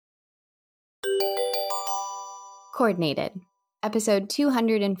Coordinated, episode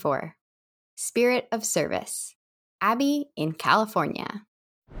 204, Spirit of Service, Abby in California.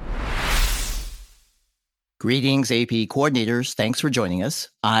 Greetings, AP coordinators. Thanks for joining us.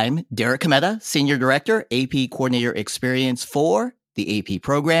 I'm Derek Cometa, Senior Director, AP Coordinator Experience for the AP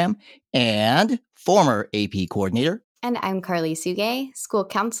program and former AP coordinator. And I'm Carly Suge, School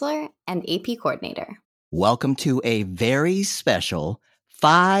Counselor and AP Coordinator. Welcome to a very special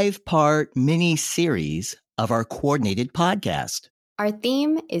 5-part mini-series of our coordinated podcast. Our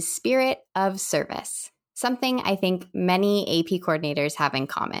theme is Spirit of Service, something I think many AP coordinators have in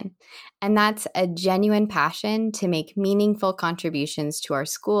common. And that's a genuine passion to make meaningful contributions to our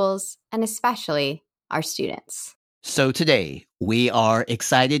schools and especially our students. So today, we are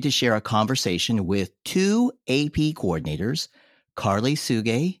excited to share a conversation with two AP coordinators, Carly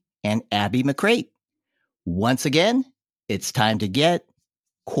Suge and Abby McCrate. Once again, it's time to get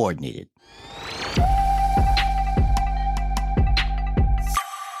coordinated.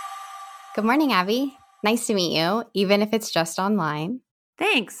 Good morning, Abby. Nice to meet you, even if it's just online.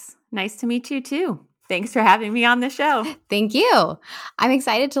 Thanks. Nice to meet you too. Thanks for having me on the show. Thank you. I'm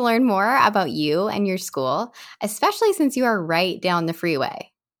excited to learn more about you and your school, especially since you are right down the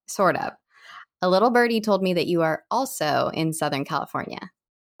freeway, sort of. A little birdie told me that you are also in Southern California.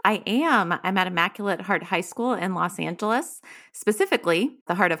 I am. I'm at Immaculate Heart High School in Los Angeles, specifically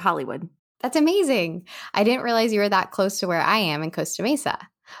the heart of Hollywood. That's amazing. I didn't realize you were that close to where I am in Costa Mesa.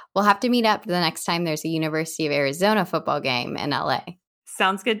 We'll have to meet up the next time there's a University of Arizona football game in LA.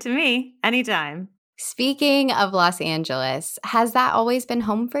 Sounds good to me. Anytime. Speaking of Los Angeles, has that always been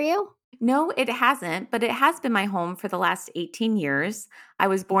home for you? No, it hasn't, but it has been my home for the last 18 years. I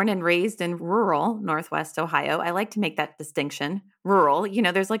was born and raised in rural Northwest Ohio. I like to make that distinction. Rural,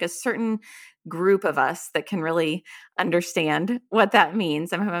 there's like a certain group of us that can really understand what that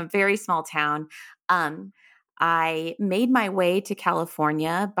means. I'm from a very small town. I made my way to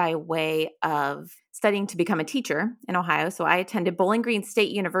California by way of studying to become a teacher in Ohio. So I attended Bowling Green State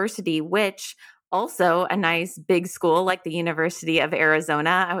University, which also a nice big school like the University of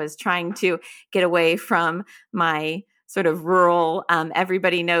Arizona. I was trying to get away from my sort of rural,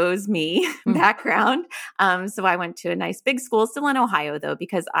 everybody knows me background. So I went to a nice big school, still in Ohio though,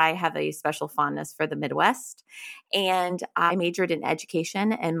 because I have a special fondness for the Midwest. And I majored in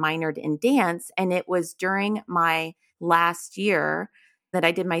education and minored in dance. And it was during my last year that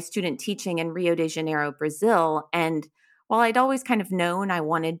I did my student teaching in Rio de Janeiro, Brazil. And while I'd always kind of known I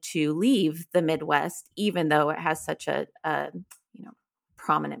wanted to leave the Midwest, even though it has such a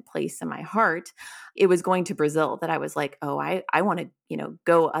prominent place in my heart, it was going to Brazil that I was like, oh, I want to,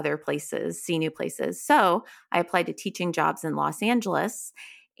 go other places, see new places. So I applied to teaching jobs in Los Angeles,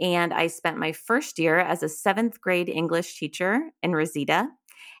 and I spent my first year as a 7th grade English teacher in Reseda.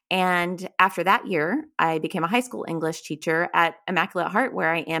 And after that year, I became a high school English teacher at Immaculate Heart,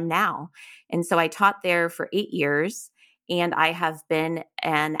 where I am now. And so I taught there for 8 years, and I have been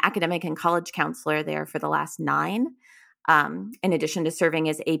an academic and college counselor there for the last 9. In addition to serving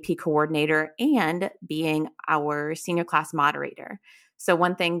as AP coordinator and being our senior class moderator. So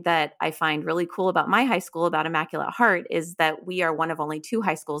one thing that I find really cool about my high school, about Immaculate Heart, is that we are one of only 2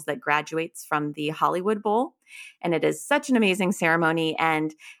 high schools that graduates from the Hollywood Bowl. And it is such an amazing ceremony.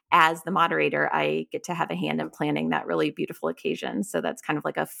 And as the moderator, I get to have a hand in planning that really beautiful occasion. So that's kind of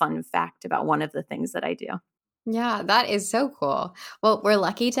like a fun fact about one of the things that I do. Yeah, that is so cool. Well, we're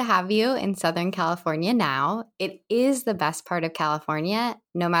lucky to have you in Southern California now. It is the best part of California,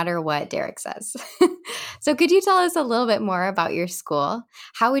 no matter what Derek says. So could you tell us a little bit more about your school?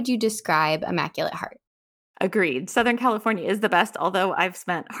 How would you describe Immaculate Heart? Agreed. Southern California is the best, although I've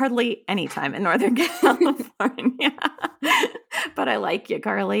spent hardly any time in Northern California. But I like you,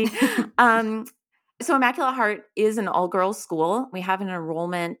 Carly. So Immaculate Heart is an all-girls school. We have an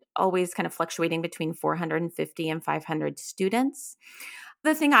enrollment always kind of fluctuating between 450 and 500 students.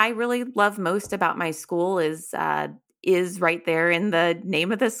 The thing I really love most about my school is right there in the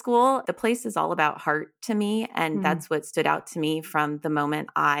name of the school. The place is all about heart to me, and that's what stood out to me from the moment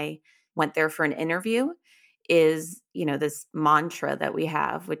I went there for an interview is, this mantra that we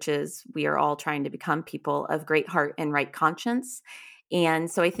have, which is we are all trying to become people of great heart and right conscience.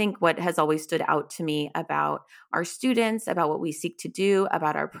 And so I think what has always stood out to me about our students, about what we seek to do,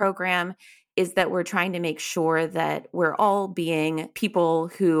 about our program, is that we're trying to make sure that we're all being people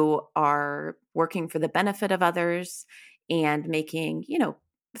who are working for the benefit of others and making,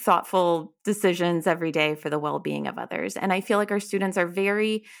 thoughtful decisions every day for the well-being of others. And I feel like our students are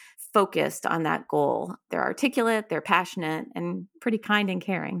very focused on that goal. They're articulate, they're passionate, and pretty kind and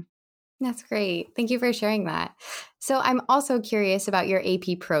caring. That's great. Thank you for sharing that. So I'm also curious about your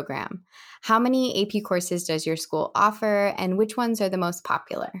AP program. How many AP courses does your school offer, and which ones are the most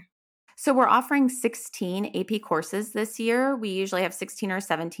popular? So we're offering 16 AP courses this year. We usually have 16 or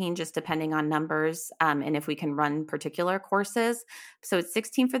 17, just depending on numbers and if we can run particular courses. So it's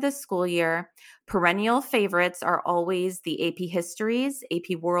 16 for this school year. Perennial favorites are always the AP Histories,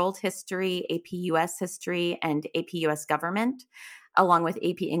 AP World History, AP US History, and AP US Government, along with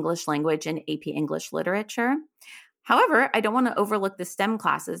AP English Language and AP English Literature. However, I don't want to overlook the STEM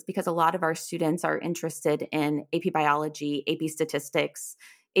classes because a lot of our students are interested in AP Biology, AP Statistics,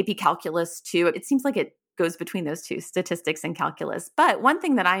 AP Calculus too. It seems like it goes between those two, statistics and calculus. But one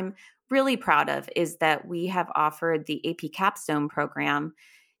thing that I'm really proud of is that we have offered the AP Capstone program,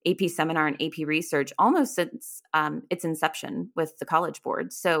 AP Seminar, and AP Research almost since its inception with the College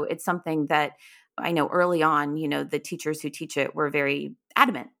Board. So it's something that I know early on, the teachers who teach it were very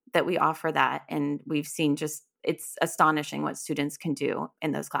adamant that we offer that. And we've seen it's astonishing what students can do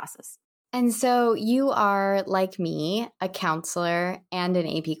in those classes. And so you are, like me, a counselor and an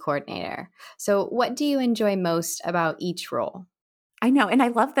AP coordinator. So what do you enjoy most about each role? I know. And I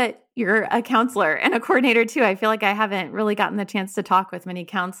love that you're a counselor and a coordinator too. I feel like I haven't really gotten the chance to talk with many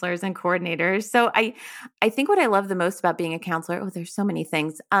counselors and coordinators. So I think what I love the most about being a counselor, there's so many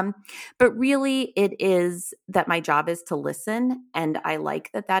things. But really it is that my job is to listen. And I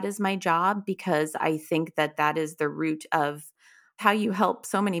like that is my job because I think that is the root of how you help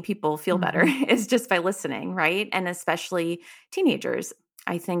so many people feel better is just by listening, right? And especially teenagers.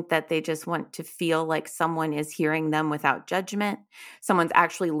 I think that they just want to feel like someone is hearing them without judgment. Someone's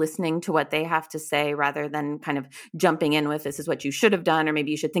actually listening to what they have to say rather than kind of jumping in with, this is what you should have done, or maybe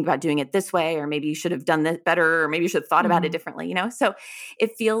you should think about doing it this way, or maybe you should have done this better, or maybe you should have thought about it differently, So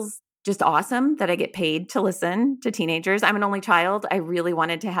it feels just awesome that I get paid to listen to teenagers. I'm an only child. I really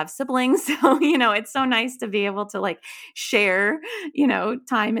wanted to have siblings. So, it's so nice to be able to share,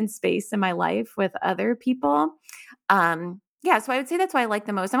 time and space in my life with other people. Yeah, so I would say that's why I like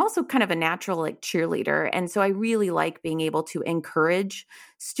the most. I'm also kind of a natural cheerleader. And so I really like being able to encourage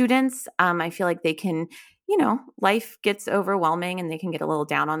students. I feel like they can, life gets overwhelming and they can get a little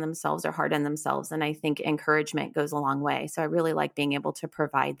down on themselves or hard on themselves. And I think encouragement goes a long way. So I really like being able to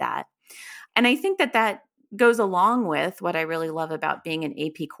provide that. And I think that goes along with what I really love about being an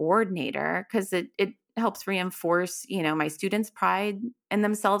AP coordinator, because it helps reinforce, my students' pride in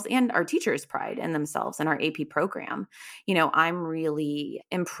themselves and our teachers' pride in themselves and our AP program. I'm really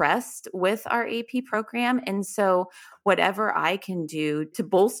impressed with our AP program. And so whatever I can do to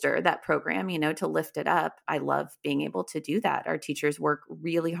bolster that program, to lift it up, I love being able to do that. Our teachers work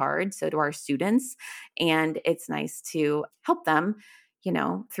really hard. So do our students. And it's nice to help them,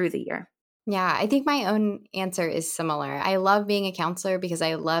 through the year. Yeah, I think my own answer is similar. I love being a counselor because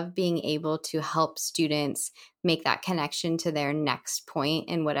I love being able to help students make that connection to their next point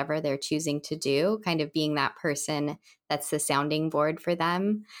in whatever they're choosing to do, kind of being that person that's the sounding board for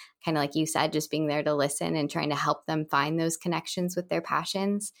them. Kind of like you said, just being there to listen and trying to help them find those connections with their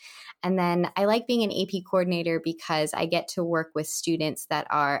passions. And then I like being an AP coordinator because I get to work with students that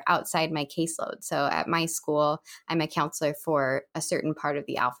are outside my caseload. So at my school, I'm a counselor for a certain part of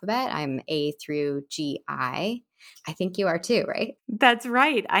the alphabet. I'm A through GI. I think you are too, right? That's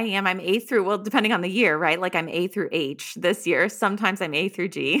right. I am. I'm A through, well, depending on the year, right? Like I'm A through H this year. Sometimes I'm A through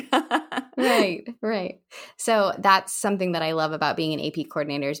G. Right. So that's something that I love about being an AP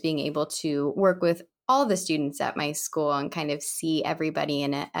coordinator is being able to work with all the students at my school and kind of see everybody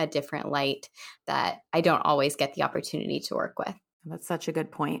in a different light that I don't always get the opportunity to work with. That's such a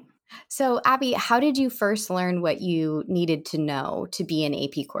good point. So, Abby, how did you first learn what you needed to know to be an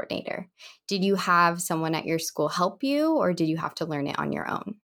AP coordinator? Did you have someone at your school help you, or did you have to learn it on your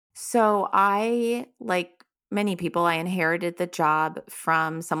own? So I, like many people, I inherited the job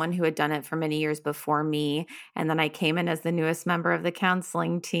from someone who had done it for many years before me. And then I came in as the newest member of the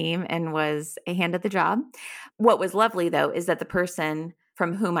counseling team and was handed the job. What was lovely, though, is that the person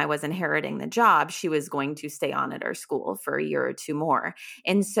from whom I was inheriting the job, she was going to stay on at our school for a year or two more.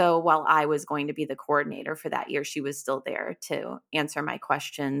 And so while I was going to be the coordinator for that year, she was still there to answer my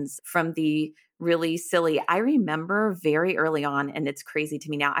questions from the really silly. I remember very early on, and it's crazy to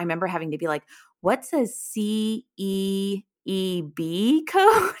me now, I remember having to be like, what's a CEEB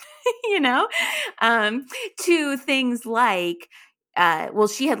code? To things like,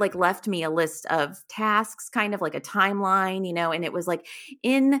 she had left me a list of tasks, kind of like a timeline, and it was like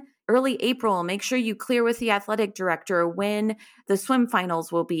in early April, make sure you clear with the athletic director when the swim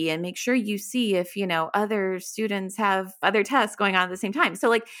finals will be, and make sure you see if, other students have other tests going on at the same time.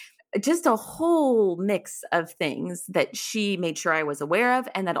 So just a whole mix of things that she made sure I was aware of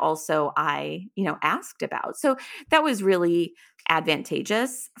and that also I, asked about. So that was really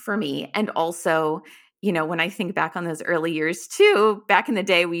advantageous for me. And also, when I think back on those early years too, back in the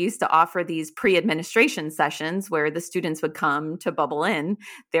day, we used to offer these pre-administration sessions where the students would come to bubble in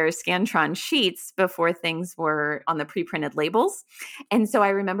their Scantron sheets before things were on the pre-printed labels. And so I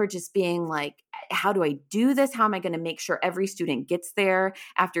remember just being like, how do I do this? How am I going to make sure every student gets there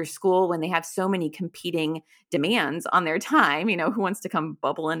after school when they have so many competing demands on their time? Who wants to come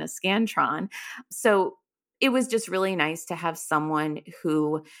bubble in a Scantron? So it was just really nice to have someone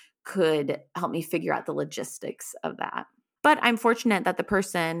who could help me figure out the logistics of that. But I'm fortunate that the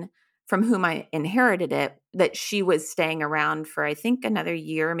person from whom I inherited it, that she was staying around for, I think, another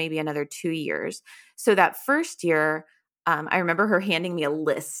year, maybe another 2 years. So that first year, I remember her handing me a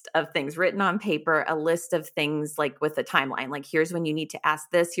list of things written on paper, a list of things like with a timeline, like here's when you need to ask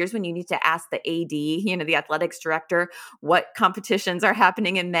this, here's when you need to ask the AD, the athletics director, what competitions are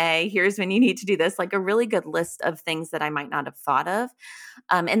happening in May, here's when you need to do this, like a really good list of things that I might not have thought of.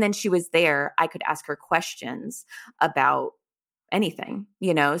 And then she was there. I could ask her questions about anything,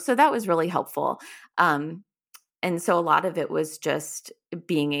 so that was really helpful. And so a lot of it was just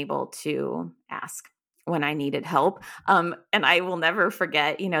being able to ask when I needed help. And I will never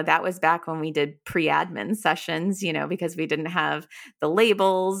forget, that was back when we did pre-admin sessions, because we didn't have the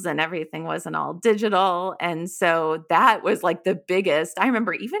labels and everything wasn't all digital. And so that was like the biggest, I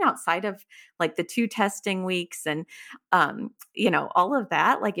remember even outside of like the 2 testing weeks and, all of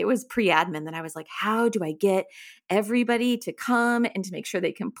that, like it was pre-admin that I was like, how do I get everybody to come and to make sure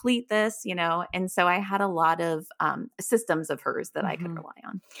they complete this, And so I had a lot of systems of hers that I could rely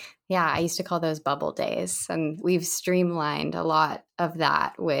on. Yeah, I used to call those bubble days, and we've streamlined a lot of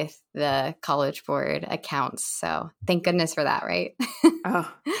that with the College Board accounts. So thank goodness for that, right?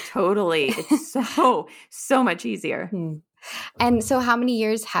 Oh, totally. It's so much easier. And so how many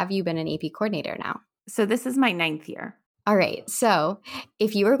years have you been an AP coordinator now? So this is my 9th year. All right. So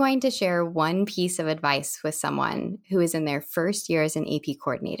if you were going to share one piece of advice with someone who is in their first year as an AP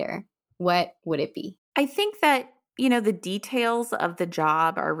coordinator, what would it be? I think that, the details of the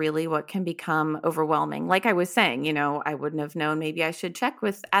job are really what can become overwhelming. Like I was saying, I wouldn't have known maybe I should check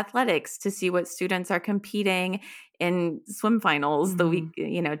with athletics to see what students are competing in swim finals the week,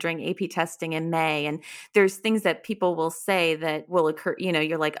 during AP testing in May. And there's things that people will say that will occur,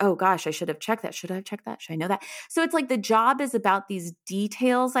 you're like, oh gosh, I should have checked that. Should I have checked that? Should I know that? So it's like the job is about these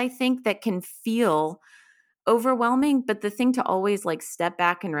details, I think, that can feel overwhelming. But the thing to always like step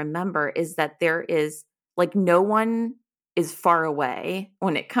back and remember is that there is like no one is far away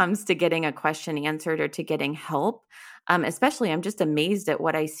when it comes to getting a question answered or to getting help. Especially, I'm just amazed at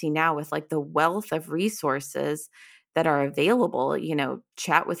what I see now with like the wealth of resources that are available.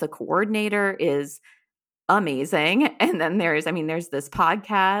 Chat with a coordinator is amazing. And then there's this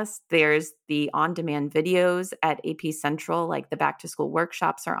podcast, there's the on-demand videos at AP Central, like the back to school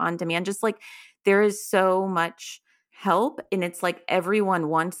workshops are on demand. Just like there is so much help. And it's like everyone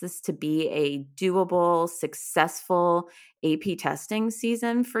wants this to be a doable, successful AP testing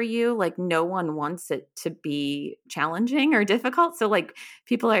season for you. Like no one wants it to be challenging or difficult. So like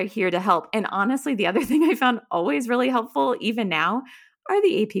people are here to help. And honestly, the other thing I found always really helpful, even now, are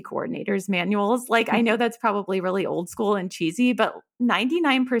the AP coordinators manuals. Like I know that's probably really old school and cheesy, but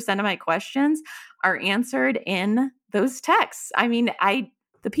 99% of my questions are answered in those texts. I mean,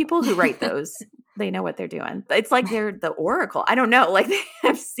 the people who write those, they know what they're doing. It's like they're the oracle. I don't know. Like they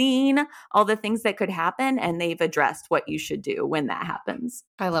have seen all the things that could happen and they've addressed what you should do when that happens.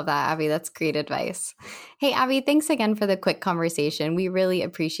 I love that, Abby. That's great advice. Hey, Abby, thanks again for the quick conversation. We really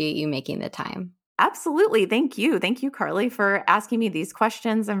appreciate you making the time. Absolutely. Thank you. Thank you, Carly, for asking me these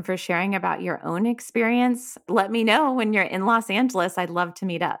questions and for sharing about your own experience. Let me know when you're in Los Angeles. I'd love to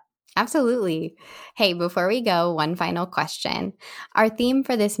meet up. Absolutely. Hey, before we go, one final question. Our theme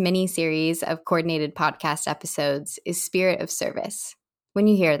for this mini series of coordinated podcast episodes is Spirit of Service. When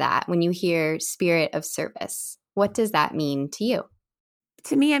you hear that, when you hear Spirit of Service, what does that mean to you?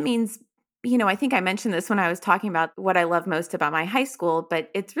 To me, it means, I think I mentioned this when I was talking about what I love most about my high school, but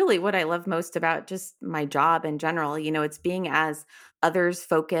it's really what I love most about just my job in general. It's being as others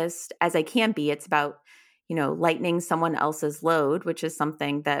focused as I can be. It's about lightening someone else's load, which is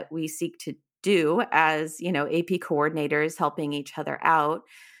something that we seek to do as, AP coordinators, helping each other out,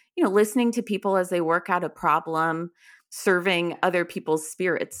 listening to people as they work out a problem, serving other people's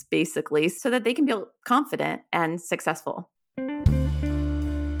spirits, basically, so that they can feel confident and successful.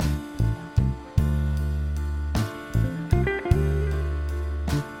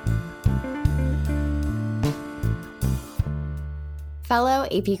 Fellow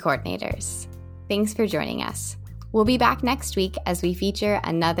AP coordinators, thanks for joining us. We'll be back next week as we feature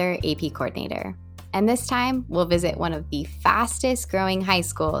another AP coordinator. And this time, we'll visit one of the fastest growing high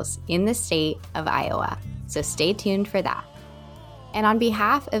schools in the state of Iowa. So stay tuned for that. And on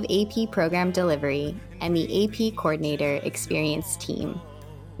behalf of AP Program Delivery and the AP Coordinator Experience team,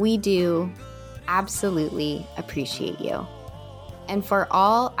 we do absolutely appreciate you. And for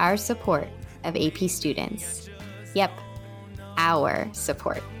all our support of AP students, yep, our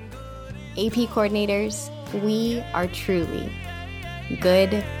support. AP coordinators, we are truly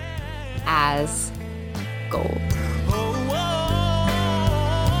good as gold.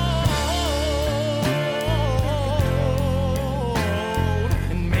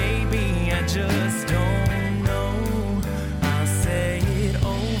 And maybe I just don't know. I'll say it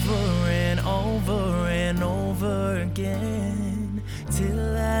over and over and over again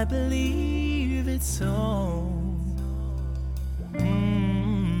till I believe it's so.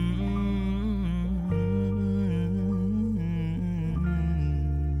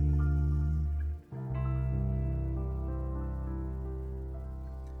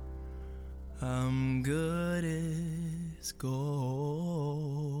 I'm good as gold.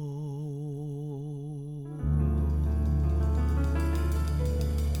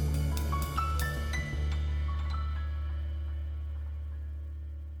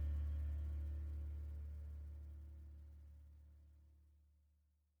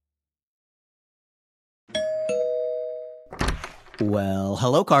 Well,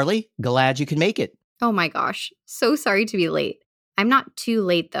 hello, Carly. Glad you could make it. Oh my gosh, so sorry to be late. I'm not too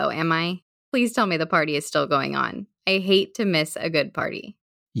late though, am I? Please tell me the party is still going on. I hate to miss a good party.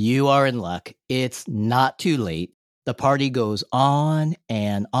 You are in luck. It's not too late. The party goes on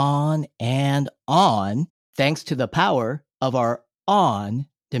and on and on thanks to the power of our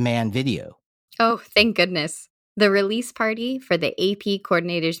on-demand video. Oh, thank goodness. The release party for the AP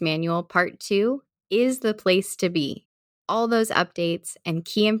Coordinators Manual Part 2 is the place to be. All those updates and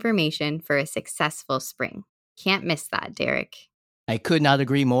key information for a successful spring. Can't miss that, Derek. I could not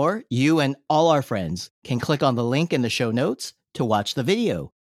agree more. You and all our friends can click on the link in the show notes to watch the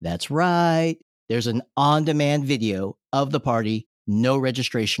video. That's right. There's an on-demand video of the party, no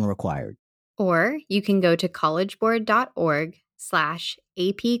registration required. Or you can go to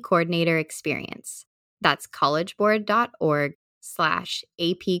collegeboard.org/AP Coordinator Experience. That's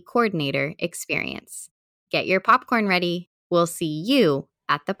collegeboard.org/AP Coordinator Experience. Get your popcorn ready. We'll see you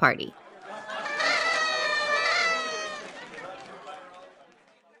at the party.